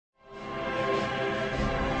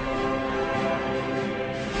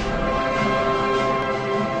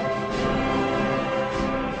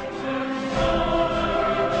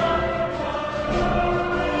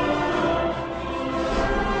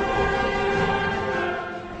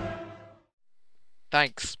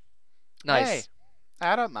Thanks. Hey, Nice.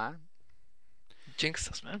 I don't mind. Jinx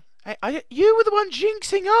us, man. Hey, you were the one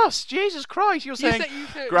jinxing us. Jesus Christ, you're saying,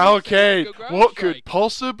 You Ground said we could K, go ground what could strike.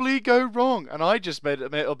 possibly go wrong? And I just made a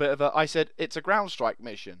little bit of a. I said it's a ground strike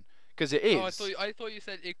mission because it Oh, is. I thought you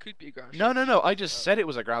said it could be a ground No, strike no, no. mission. I just said it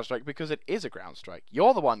was a ground strike because it is a ground strike.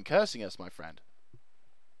 You're the one cursing us, my friend.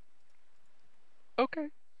 Okay.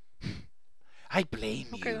 I blame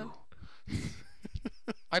Okay you.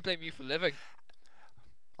 I blame you for living.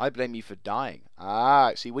 I blame you for dying.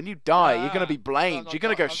 Ah, see, when you die, you're gonna be So I'm blamed. not You're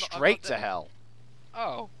gonna go I'm not straight to dead. hell.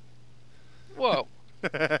 Oh. Whoa.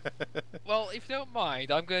 Well, if you don't mind,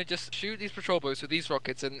 I'm gonna just shoot these patrol boats with these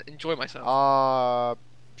rockets and enjoy myself.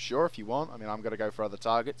 Sure, if you want. I mean, I'm gonna go for other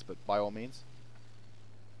targets, but by all means.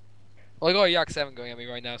 Well, I got a Yak 7 going at me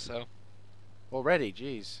right now, so Already,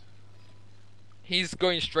 jeez. he's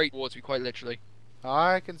going straight towards me, quite literally.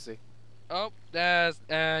 I can see. Oh,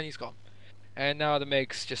 and he's gone. And now the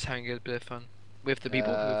MiG's just having a bit of fun with the people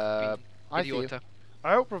who've been I feel. idiota.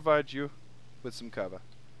 I'll provide you with some cover.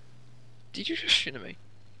 Did you just shoot at me?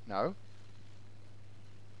 No?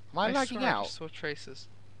 Am I lagging swear I out? just saw traces.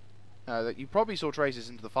 No, that you probably saw traces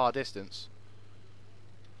into the far distance.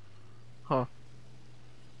 Huh.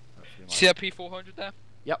 Hopefully See that P400 there?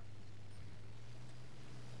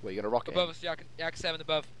 Well, you gonna rocket Above him? us, Yak 7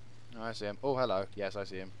 above. No, I see him. Oh, hello. Yes, I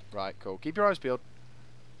see him. Right, cool. Keep your eyes peeled.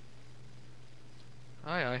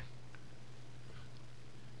 Aye, aye.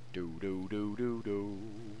 Do do do do do.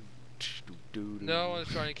 Do, do, do. No one's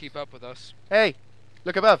trying to keep up with us. Hey,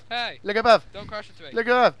 look above. Hey, Look above. don't crash into me. Look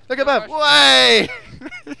above. Look Don't above. crash Way.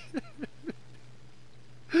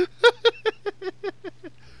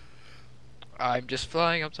 I'm just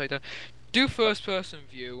flying upside down. Do first person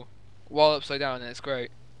view while upside down and it's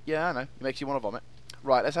great. Yeah, I know. It makes you want to vomit.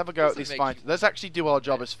 Right, let's have a go at Doesn't these make fighters. you- Let's actually do our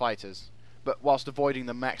job as fighters, but whilst avoiding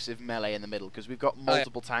the massive melee in the middle, because we've got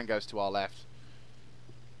multiple tangos to our left.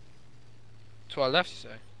 To our left, you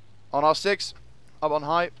say? On our 6, up on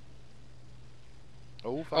high.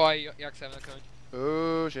 Oh, fuck. Oh, Yak 7, I'm coming.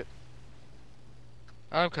 Oh, shit.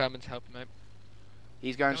 I'm coming to help you, mate.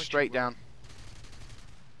 He's going Don't you straight worry. down.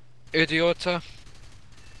 Idiota.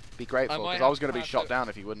 Be grateful, might because I have was going to be have shot to- down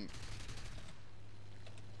if he wouldn't.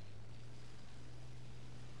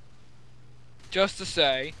 Just to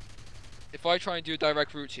say, if I try and do a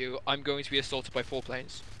direct route to you, I'm going to be assaulted by 4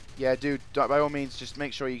 planes. Yeah, dude, by all means, just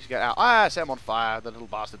make sure you get out. Ah, set him on fire. The little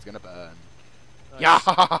bastard's going to burn. Nice.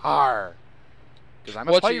 Yar! Because I'm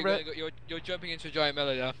a Watch it, you're, pirate. gonna go, you're jumping into a giant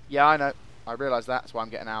melee there. Yeah, I know. I realise that. That's why I'm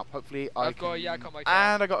getting out. Hopefully, I've got a yak on my tail.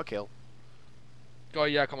 And I got a kill. Got a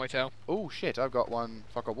yak on my tail. Oh shit! I've got one.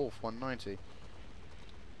 Fuck a wolf. 190.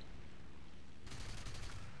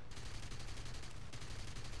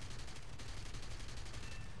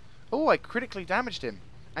 Oh, I critically damaged him,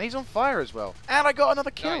 and he's on fire as well. And I got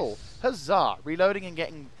another kill. Nice. Huzzah! Reloading and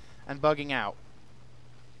getting and bugging out.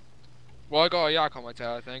 Well, I got a yak on my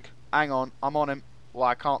tail, I think. Hang on, I'm on him. Well,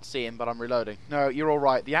 I can't see him, but I'm reloading. No, you're all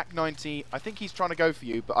right. The Act 90. I think he's trying to go for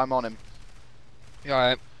you, but I'm on him. Yeah,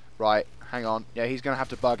 alright. Right, hang on. Yeah, he's going to have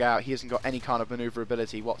to bug out. He hasn't got any kind of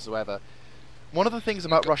maneuverability whatsoever. One of the things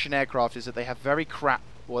about Russian aircraft is that they have very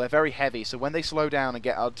they're very heavy, so when they slow down and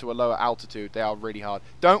get up to a lower altitude, they are really hard.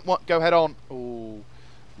 Don't want, go head on. Ooh,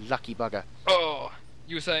 lucky bugger. Oh,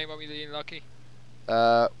 you were saying about me being lucky?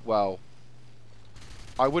 Well,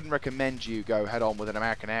 I wouldn't recommend you go head on with an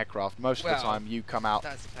American aircraft. Most of the Well, time, you come out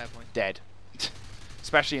That's a fair point. dead.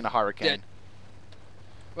 Especially in a hurricane. Dead.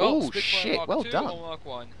 Well, Ooh, Spitfire shit, Mark well 2 done. or Mark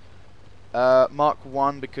 1? Mark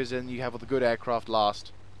 1, because then you have all the good aircraft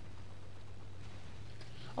last.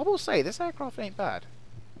 I will say, this aircraft ain't bad.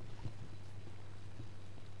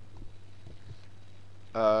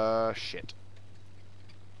 Shit.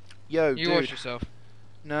 Yo, You dude. watch yourself.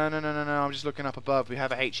 No, no, no, no, no, I'm just looking up above. We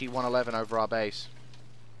have a HE-111 over our base.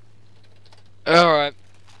 Alright.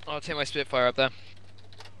 I'll take my Spitfire up there.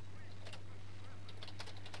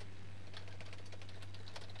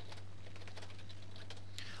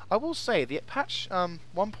 I will say, the patch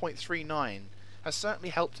 1.39 has certainly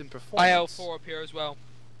helped in performance. IL-4 up here as well.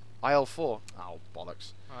 IL-4? Oh,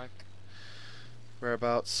 bollocks. Alright.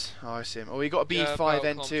 Whereabouts? Oh, I see him. Oh, you got a Yeah, about B5N2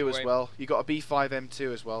 kilometers as away. well. You got a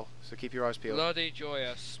B5M2 as well, so keep your eyes peeled. Bloody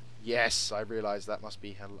joyous. Yes, I realise that must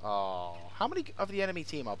be hell. Oh, how many of the enemy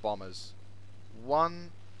team are bombers?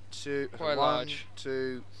 One, two, Quite one, large.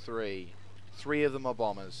 2, 3. 3 of them are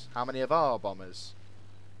bombers. How many of our bombers?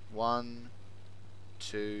 1,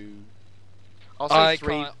 2. I'll say I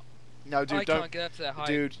 3. can't, No, dude, I don't. can't get up to that height.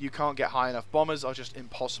 Dude, you can't get high enough. Bombers are just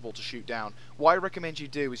impossible to shoot down. What I recommend you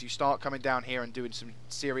do is you start coming down here and doing some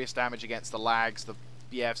serious damage against the lags, the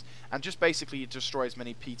BFs, and just basically destroy as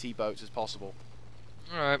many PT boats as possible.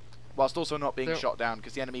 Alright. Whilst also not being So- shot down,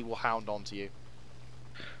 because the enemy will hound onto you.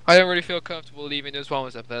 I don't really feel comfortable leaving those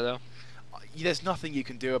bombers up there though. There's nothing you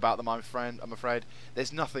can do about them, I'm afraid.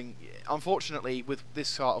 There's nothing. Unfortunately, with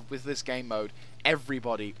this game mode,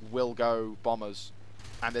 everybody will go bombers,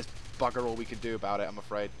 and there's bugger all we can do about it, I'm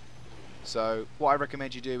afraid. So what I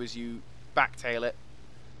recommend you do is you backtail it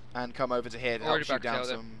and come over to here to help shoot down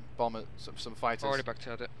some bombers, some fighters. Already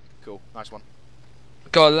backtailed it. Cool, nice one.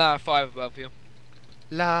 Got a La 5 above you.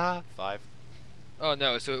 La 5. Oh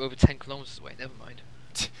no, it's over 10 kilometers away. Never mind.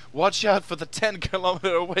 Watch out for the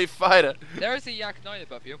 10-kilometer away fighter. There is a Yak 9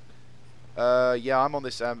 above you. Yeah, I'm on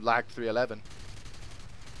this lag 311.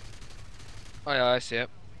 Oh yeah, I see it.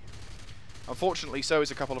 Unfortunately, so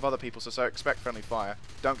is a couple of other people, so expect friendly fire.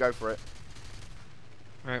 Don't go for it.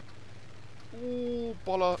 Right. Ooh,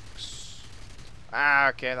 bollocks. Ah,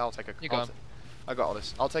 okay, I'll take a... You got him. I got all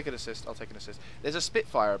this. I'll take an assist. I'll take an assist. There's a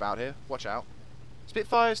Spitfire about here. Watch out.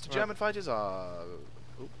 Spitfires to Right. German fighters are...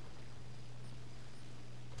 Ooh.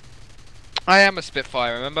 I am a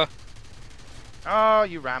Spitfire, remember? Oh,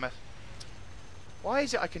 you ram it. Why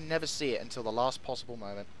is it I can never see it until the last possible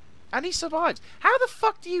moment? And he survives. How the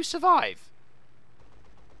fuck do you survive?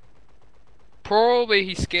 Probably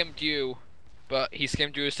he skimmed you, but he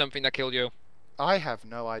skimmed you with something that killed you. I have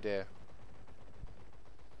no idea.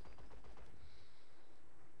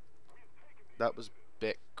 That was a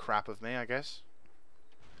bit crap of me, I guess.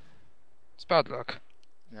 It's bad luck.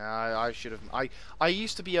 Yeah, I should have. I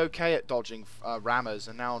used to be okay at dodging rammers,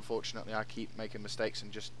 and now unfortunately I keep making mistakes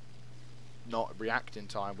and just not react in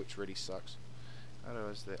time, which really sucks. How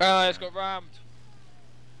was this? Ah, it's got rammed.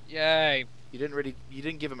 Yay. You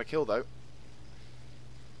didn't give him a kill though.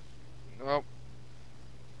 Well,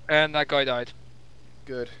 and that guy died.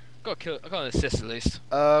 Good. Got a kill. I got an assist at least.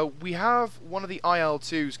 We have one of the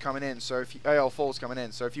IL2s coming in, so if IL4s coming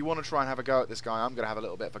in, so if you want to try and have a go at this guy, I'm gonna have a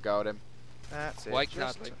little bit of a go at him. That's it. Quite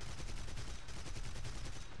just- gladly.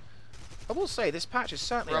 I will say this patch is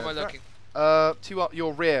certainly. Where am I looking? To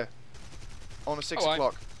your rear, on a 6 Oh,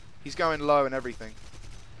 o'clock. He's going low and everything.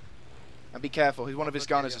 And be careful, one of his Okay,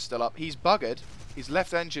 gunners yeah. is still up. He's buggered. His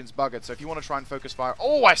left engine's buggered, so if you want to try and focus fire...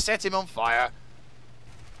 Oh, I set him on fire!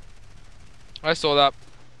 I saw that.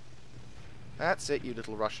 That's it, you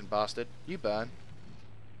little Russian bastard. You burn.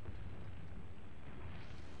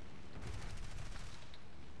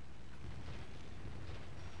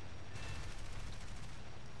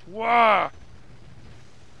 Wah!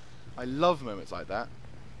 I love moments like that.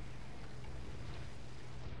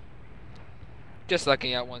 Just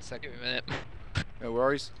looking out 1 second, a minute. No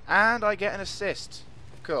worries. And I get an assist,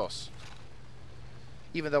 of course.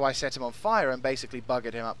 Even though I set him on fire and basically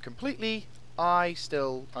buggered him up completely, I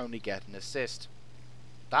still only get an assist.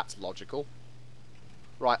 That's logical.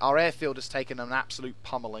 Right, our airfield has taken an absolute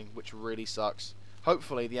pummeling, which really sucks.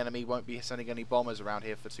 Hopefully the enemy won't be sending any bombers around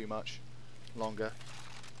here for too much longer.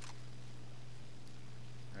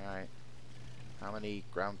 Alright. How many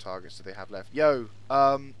ground targets do they have left? Yo,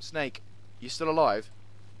 Snake, you still alive?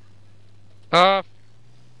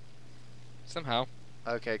 Somehow.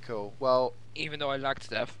 Okay, cool. Well, Even though I lagged to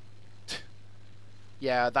death.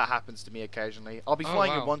 yeah, that happens to me occasionally. I'll be Oh,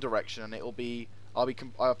 flying wow. in one direction and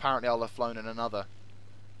apparently I'll have flown in another.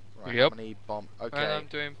 Right, Yep. how many bomb? And Okay. I'm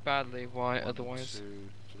doing badly. Why? 1, Otherwise. 2,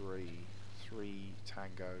 3. 3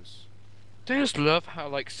 tangos. Do you just love how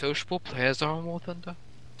like sociable players are on War Thunder?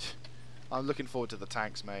 I'm looking forward to the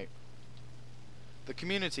tanks, mate. The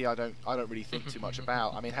community, I don't really think too much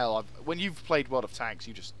about. I mean, hell, when you've played World of Tanks,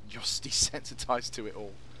 you're desensitized to it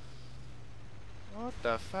all. What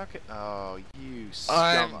the fuck? Oh, you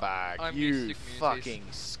scumbag! I'm You used to fucking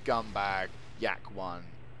scumbag! Yak 1.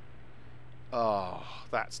 Oh,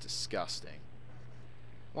 that's disgusting.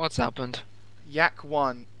 What's happened? Yak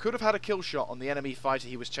 1 could have had a kill shot on the enemy fighter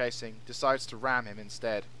he was chasing, decides to ram him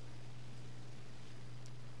instead.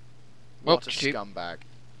 What a cheap. scumbag.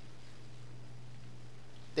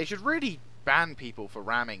 They should really ban people for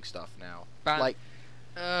ramming stuff now. Like,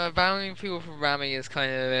 Banning people for ramming is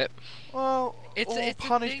kind of it. well, It's a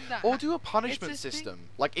thing that or do a punishment it's a thing- system.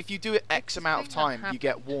 Like, if you do it X it's a amount of thing that time, you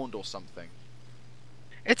get warned or something.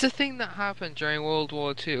 It's a thing that happened during World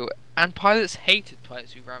War II, and pilots hated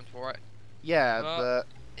pilots who rammed for it. Yeah, Well,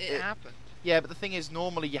 but It happened. yeah, but the thing is,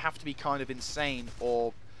 normally you have to be kind of insane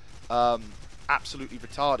or absolutely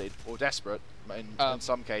retarded or desperate in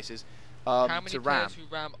some cases How many to ram. players who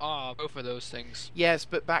ram are both of those things? Yes,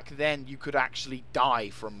 but back then you could actually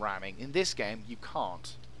die from ramming. In this game, you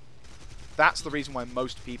can't. That's the reason why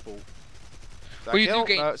most people. That Well, you kill? do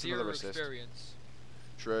gain No, it's another zero assist. experience.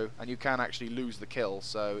 True, and you can actually lose the kill,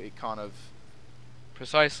 so it kind of.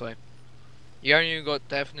 Precisely. You only got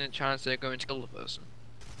definite chance they're going to kill the person.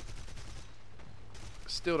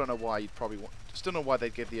 Still don't know why you'd probably want. Still don't know why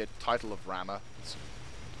they'd give the title of rammer.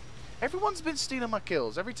 Everyone's been stealing my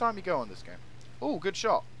kills every time you go on this game. Oh, good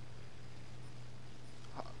shot.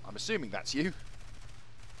 I'm assuming that's you.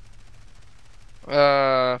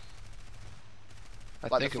 I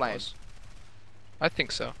Like think the it flame. was. I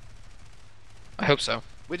think so. I hope so.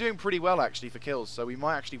 We're doing pretty well actually for kills, so we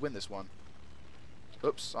might actually win this one.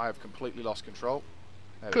 Oops, I have completely lost control.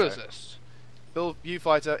 There we Good go. assist. Bill,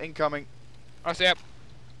 viewfighter incoming. I see it.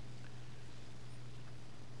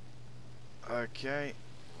 Okay.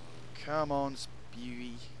 Come on,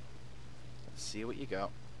 Spewy. Let's see what you got.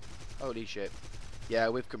 Holy shit. Yeah,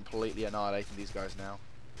 we've completely annihilated these guys now.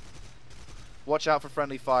 Watch out for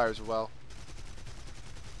friendly fire as well.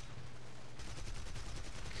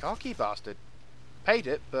 Cocky bastard. Paid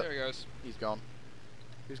it, but There he goes. he's gone.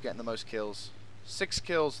 Who's getting the most kills? 6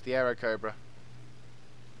 kills, the Aero Cobra.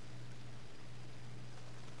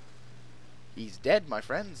 He's dead, my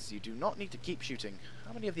friends. You do not need to keep shooting.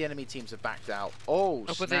 How many of the enemy teams have backed out? Oh,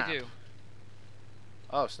 Oh, snap. but they do.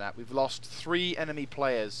 Oh, snap. We've lost 3 enemy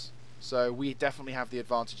players. So we definitely have the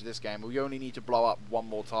advantage of this game. We only need to blow up 1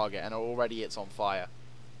 more target, and already it's on fire.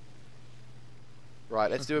 Right,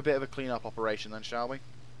 let's do a bit of a clean-up operation then, shall we?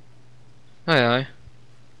 Aye aye.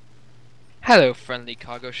 Hello, friendly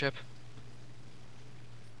cargo ship.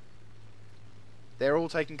 They're all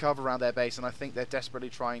taking cover around their base, and I think they're desperately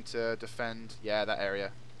trying to defend, yeah, that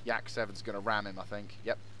area. Yak 7's going to ram him, I think.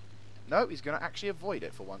 Yep. No, he's going to actually avoid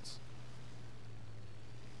it for once.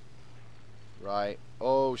 Right.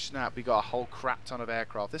 Oh, snap. We got a whole crap ton of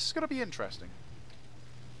aircraft. This is going to be interesting.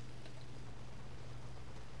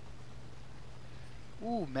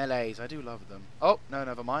 Ooh, melees. I do love them. Oh, no,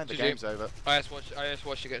 never mind. The GG. game's over. I just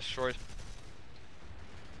watched it get destroyed.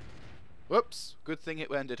 Whoops. Good thing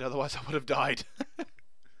it ended, otherwise I would have died.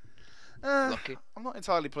 Lucky. I'm not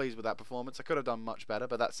entirely pleased with that performance. I could have done much better,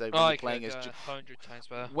 but that said, Oh, when I you're playing could as 100 times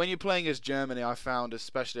better. when you're playing as Germany, I found,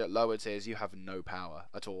 especially at lower tiers, you have no power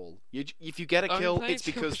at all. If you get a kill, it's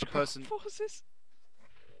because the person. Forces?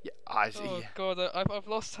 Yeah, I see. Oh god, I've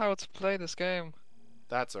lost how to play this game.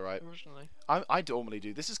 That's all right. Originally. I normally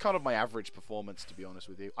do. This is kind of my average performance, to be honest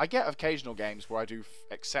with you. I get occasional games where I do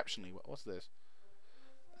exceptionally well. What's this?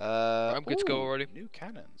 I'm good to go ooh, already. New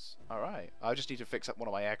cannons. All right. I just need to fix up one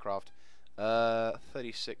of my aircraft.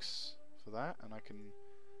 36 for that, and I can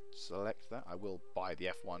select that. I will buy the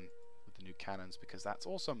F1 with the new cannons because that's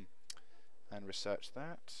awesome. And research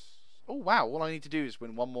that. Oh wow! All I need to do is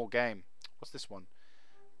win 1 more game. What's this one?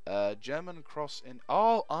 German cross in.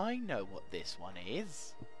 Oh, I know what this one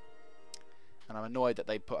is. And I'm annoyed that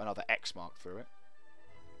they put another X mark through it.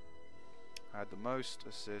 I had the most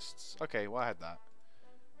assists. Okay, well I had that.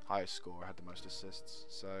 Highest score, I had the most assists.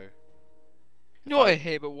 So. You know what I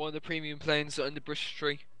hear about one of the premium planes on the British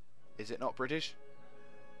tree? Is it not British?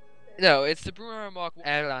 No, it's the Bruno Mark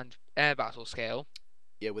air battle scale.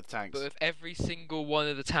 Yeah, with tanks. But with every single one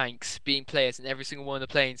of the tanks being players and every single one of the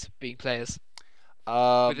planes being players.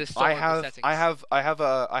 I settings. have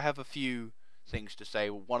a few things to say.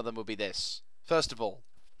 One of them will be this. First of all,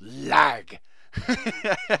 lag.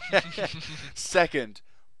 Second,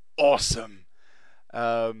 awesome.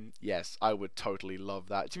 Yes, I would totally love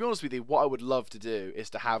that. To be honest with you, what I would love to do is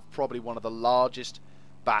to have probably one of the largest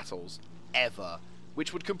battles ever,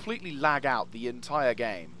 which would completely lag out the entire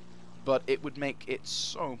game, but it would make it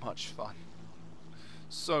so much fun.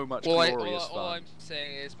 So much glorious fun. All I'm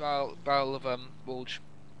saying is Battle of Bulge.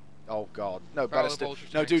 Oh god, no, Battle better of still.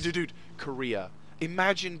 Bulge No, tanks. dude, Korea.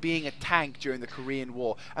 Imagine being a tank during the Korean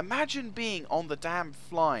War. Imagine being on the damn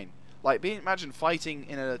line. Like, imagine fighting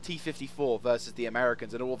in a T-54 versus the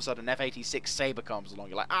Americans, and all of a sudden an F-86 Sabre comes along.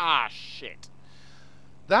 You're like, ah, shit.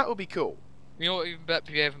 That would be cool. You know what would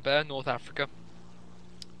be even better? North Africa.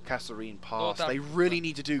 Kasserine Pass. North They Africa. really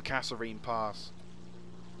need to do Kasserine Pass.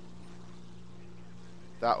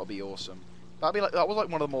 That would be awesome. That was like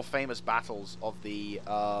one of the more famous battles of the.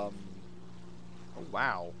 Oh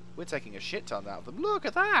wow, we're taking a shit ton out of them. Look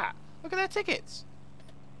at that! Look at their tickets.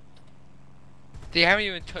 They haven't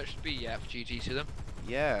even touched B yet for GG to them.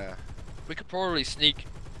 Yeah. We could probably sneak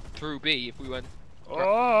through B if we went.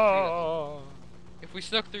 Oh. If we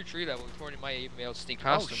snuck through tree level, we probably might even be able to sneak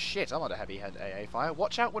past Oh them. shit! I'm on a heavy head AA fire.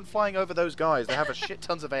 Watch out when flying over those guys. They have a shit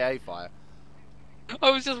tons of AA fire. I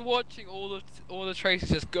was just watching all the traces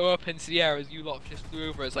just go up into the air as you lot just flew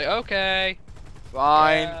over. It's like, okay,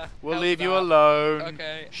 Fine. Yeah, we'll hell leave you that. alone.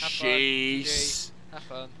 okay, have fun, Sheesh. GG, have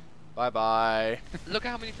fun. Bye bye. Look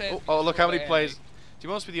at how many players. Oh, we look how many destroyed players. AA. To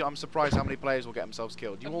be honest with you, I'm surprised how many players will get themselves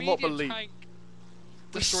killed. You A will not medium believe. tank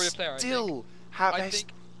We destroyed a player. still have. I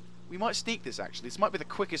think We might sneak this actually. This might be the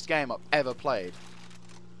quickest game I've ever played.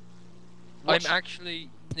 I'm actually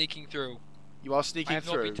sneaking through. You are I sneaking have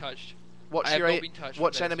not through. been touched. Watch I have your not been touched.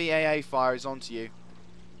 watch enemy AA fires onto you.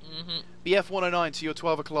 BF 109 to your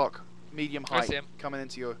 12 o'clock medium I height see him. coming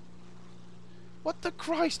into your. What the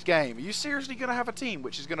Christ game? Are you seriously going to have a team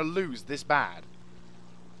which is going to lose this bad?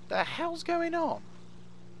 The hell's going on?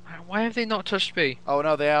 Why have they not touched me? Oh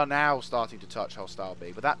no, they are now starting to touch hostile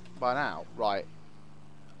B. But that by now, right?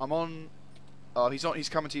 I'm on. Oh, he's on. He's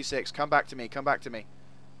coming to you6. Come back to me. Come back to me.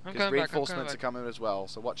 I'm Because coming back. I'm reinforcements are coming as well.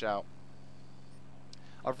 So watch out.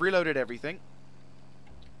 I've reloaded everything.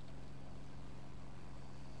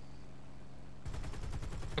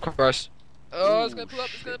 Across. Oh, it's Ooh, gonna pull up.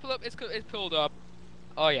 It's shit. gonna pull up. It's pulled up.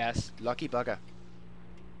 Oh yes. Lucky bugger.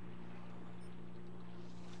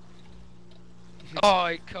 Oh,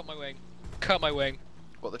 he cut my wing. Cut my wing.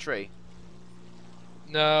 What, the tree?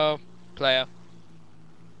 No, player.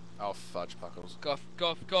 Oh, fudge puckles. Got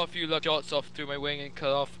a few shots off through my wing and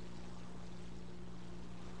cut off.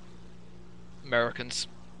 Americans.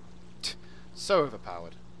 So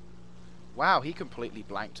overpowered. Wow, he completely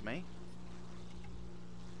blanked me.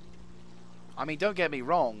 I mean, don't get me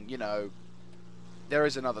wrong, you know, there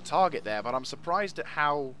is another target there, but I'm surprised at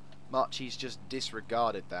how much he's just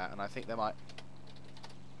disregarded that, and I think they might...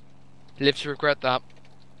 Live to regret that.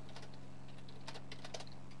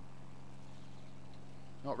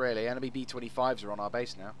 Not really. Enemy B-25s are on our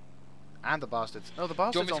base now. And the bastards. No, the Do you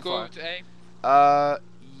bastards want me on to fire. go to A?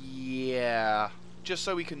 Yeah. Just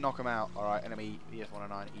so we can knock them out. Alright, enemy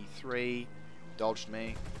EF-109, E3. Dodged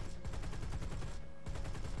me.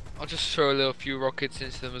 I'll just throw a little few rockets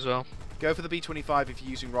into them as well. Go for the B-25 if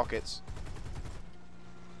you're using rockets.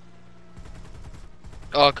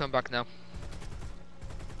 Oh, I'll come back now.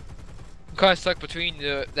 I'm kind of stuck between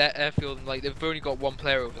their airfield and like they've only got one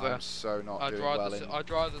player over there. I'm so not I'd doing rather well in I'd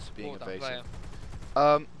rather being support that evasive.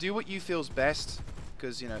 player. Do what you feel's best,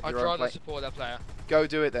 because you know I'd your own rather play. support that player. Go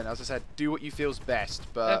do it then. As I said, do what you feel's best,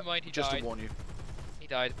 but Never mind, he just died. to warn you. He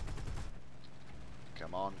died.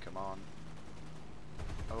 Come on, come on.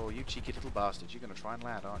 Oh, you cheeky little bastards! You're gonna try and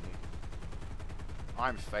land, aren't you?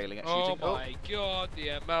 I'm failing at Oh shooting. my god, the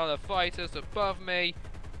amount of fighters above me.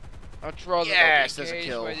 I'd rather Yes, not there's be a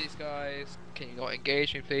engaged kill. by these guys. Can you not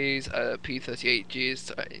engage me, please?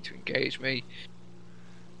 P-38Gs need to engage me.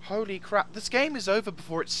 Holy crap! This game is over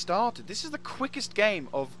before it started. This is the quickest game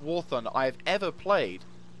of War Thunder I have ever played,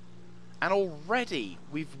 and already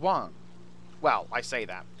we've won. Well, I say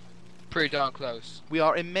that. Pretty darn close. We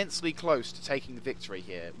are immensely close to taking victory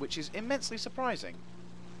here, which is immensely surprising.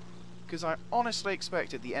 Because I honestly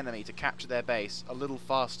expected the enemy to capture their base a little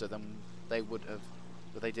faster than they would have,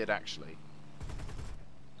 but they did actually.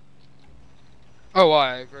 Oh,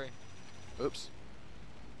 I agree. Oops.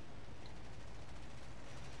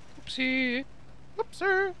 Oopsie.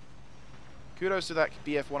 Oopsie. Kudos to that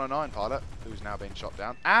BF-109 pilot, who's now been shot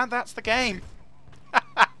down. And that's the game!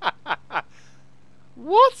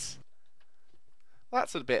 What?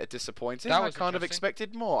 That's a bit disappointing. That I was kind of interesting.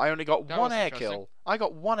 expected more. I only got That one was air interesting. kill. I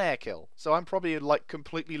got one air kill, so I'm probably like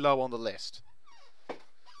completely low on the list.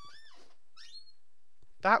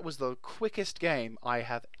 That was the quickest game I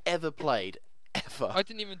have ever played, ever. I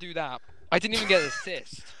didn't even do that. I didn't even get an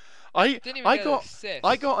assist. I Didn't even I get got an assist.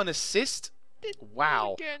 I got an assist. Didn't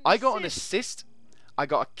Wow. even get an I got an assist. assist. I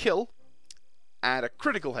got a kill and a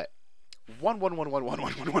critical hit.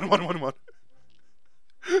 1-1-1-1-1-1-1-1-1-1.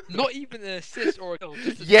 Not even an assist or a kill.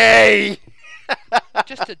 Just a, Yay!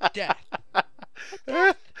 just a death.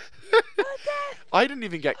 I didn't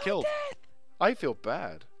even get killed. I feel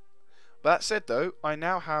bad. But that said, though, I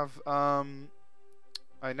now have the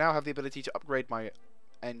ability to upgrade my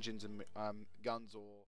engines and guns or